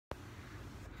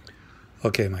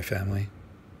Okay, my family,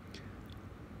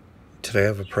 today I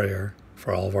have a prayer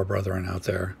for all of our brethren out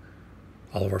there,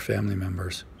 all of our family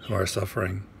members who are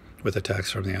suffering with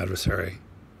attacks from the adversary.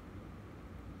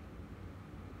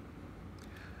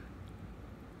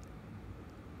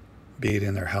 Be it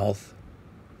in their health,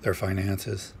 their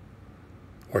finances,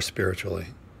 or spiritually.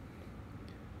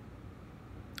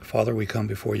 Father, we come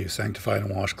before you, sanctified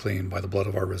and washed clean by the blood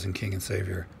of our risen King and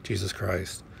Savior, Jesus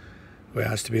Christ. We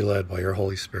ask to be led by your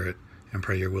Holy Spirit and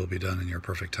pray your will be done in your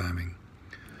perfect timing.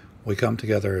 We come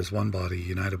together as one body,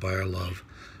 united by our love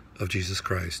of Jesus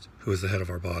Christ, who is the head of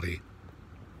our body.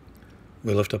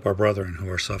 We lift up our brethren who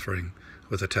are suffering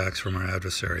with attacks from our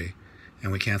adversary,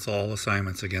 and we cancel all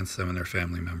assignments against them and their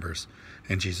family members,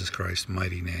 in Jesus Christ's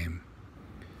mighty name.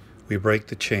 We break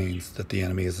the chains that the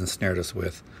enemy has ensnared us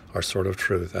with, our sword of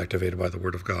truth, activated by the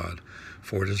word of God.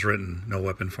 For it is written, no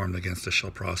weapon formed against us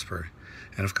shall prosper.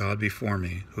 And if God be for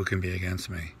me, who can be against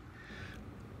me?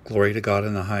 Glory to God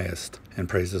in the highest, and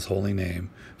praise his holy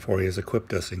name, for he has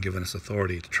equipped us and given us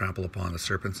authority to trample upon the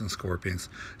serpents and scorpions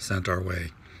sent our way,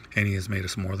 and he has made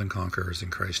us more than conquerors in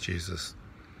Christ Jesus.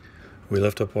 We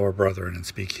lift up our brethren and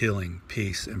speak healing,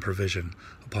 peace, and provision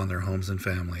upon their homes and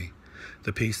family,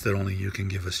 the peace that only you can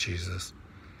give us, Jesus.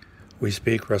 We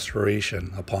speak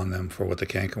restoration upon them for what the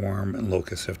cankerworm and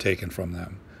locusts have taken from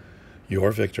them.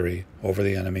 Your victory over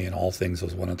the enemy and all things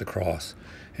was won at the cross,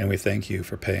 and we thank you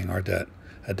for paying our debt,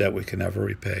 a debt we can never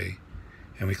repay,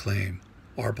 and we claim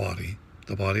our body,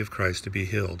 the body of Christ, to be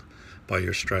healed by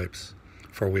your stripes,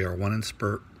 for we are one in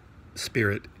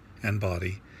spirit and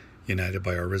body, united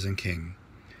by our risen King.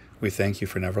 We thank you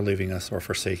for never leaving us or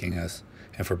forsaking us,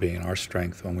 and for being our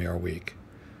strength when we are weak.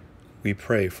 We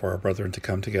pray for our brethren to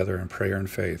come together in prayer and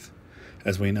faith,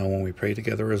 as we know when we pray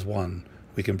together as one,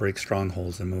 we can break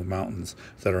strongholds and move mountains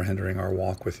that are hindering our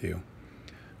walk with you.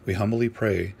 We humbly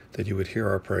pray that you would hear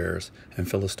our prayers and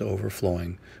fill us to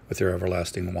overflowing with your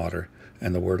everlasting water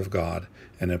and the word of God,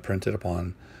 and imprint it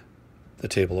upon the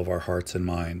table of our hearts and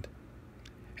mind.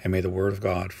 And may the word of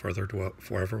God forever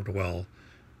dwell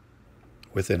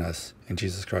within us, in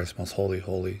Jesus Christ's most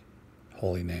holy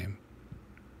name.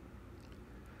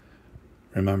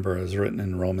 Remember, as written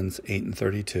in Romans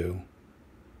 8:32,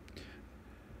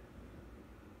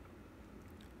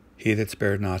 he that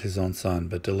spared not his own son,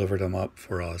 but delivered him up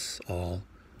for us all,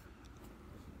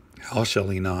 how shall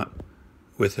he not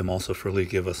with him also freely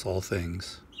give us all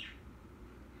things?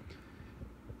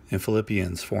 In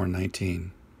Philippians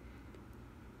 4:19,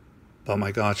 but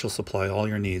my God shall supply all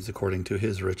your needs according to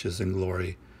his riches and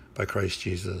glory by Christ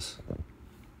Jesus.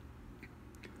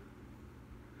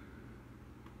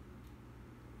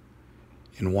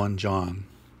 In 1 John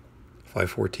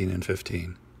 5:14 and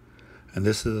 15, and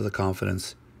this is the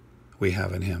confidence we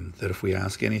have in him, that if we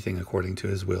ask anything according to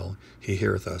his will, he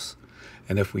heareth us.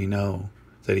 And if we know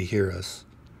that he hear us,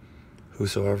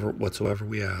 whatsoever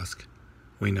we ask,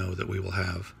 we know that we will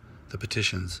have the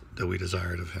petitions that we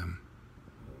desired of him.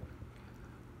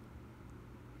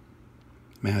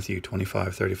 Matthew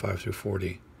 25:35 through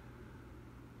 40.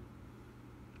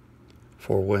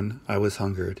 For when I was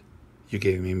hungered, you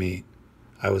gave me meat.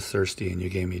 I was thirsty, and you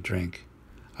gave me drink.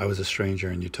 I was a stranger,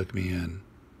 and you took me in.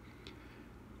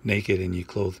 Naked, and you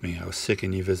clothed me. I was sick,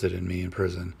 and you visited me in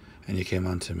prison, and you came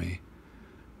unto me.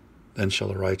 Then shall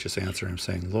the righteous answer him,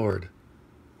 saying, Lord,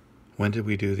 when did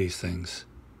we do these things?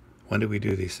 When did we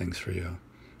do these things for you?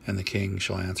 And the king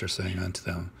shall answer, saying unto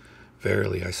them,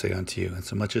 Verily I say unto you,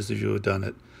 insomuch as you have done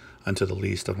it unto the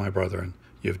least of my brethren,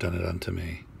 you have done it unto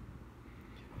me.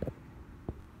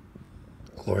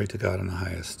 Glory to God in the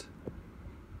highest,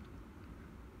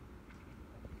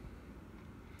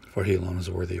 for he alone is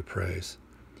worthy of praise.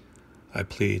 I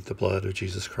plead the blood of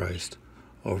Jesus Christ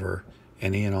over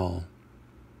any and all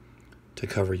to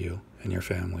cover you and your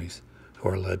families who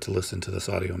are led to listen to this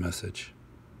audio message.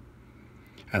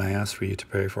 And I ask for you to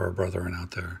pray for our brethren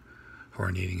out there who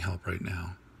are needing help right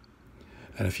now.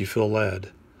 And if you feel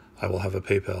led, I will have a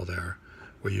PayPal there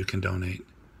where you can donate.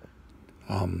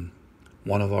 One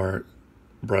of our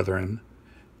brethren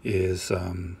has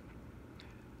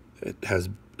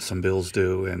some bills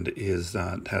due and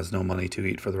has no money to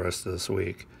eat for the rest of this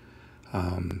week.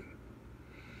 I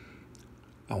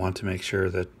want to make sure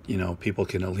that people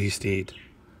can at least eat.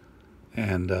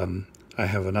 And I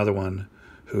have another one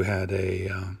who had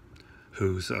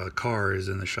whose car is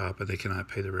in the shop but they cannot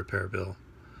pay the repair bill.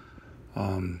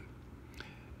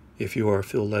 If you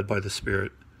feel led by the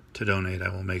Spirit to donate, I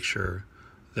will make sure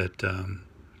that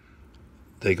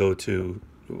they go to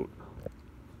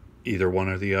either one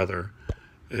or the other.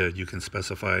 You can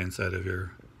specify inside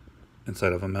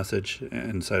of a message,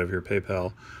 inside of your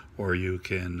PayPal, or you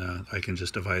can, I can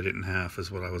just divide it in half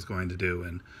is what I was going to do,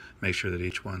 and make sure that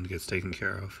each one gets taken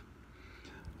care of.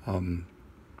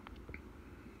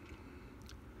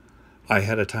 I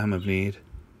had a time of need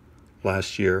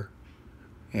last year,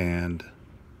 and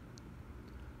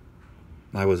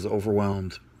I was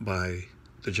overwhelmed by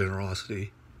the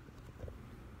generosity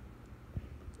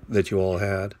that you all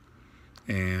had,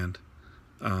 and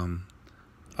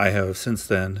I have since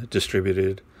then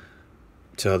distributed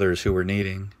to others who were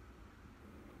needing,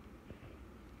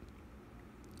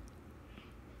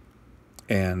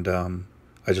 and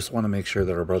I just want to make sure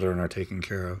that our brethren are taken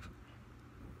care of.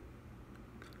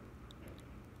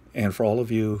 And for all of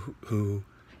you who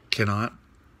cannot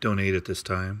donate at this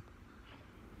time,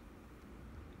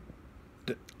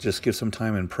 just give some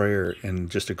time in prayer and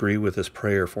just agree with this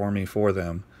prayer for me for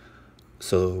them,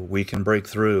 so we can break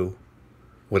through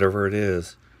whatever it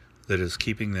is that is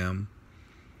keeping them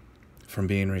from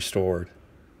being restored.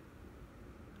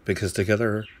 Because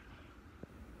together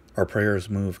our prayers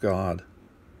move God.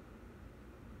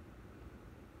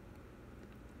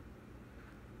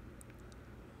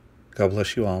 God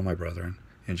bless you all, my brethren.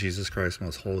 In Jesus Christ's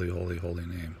most holy, holy, holy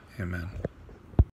name. Amen.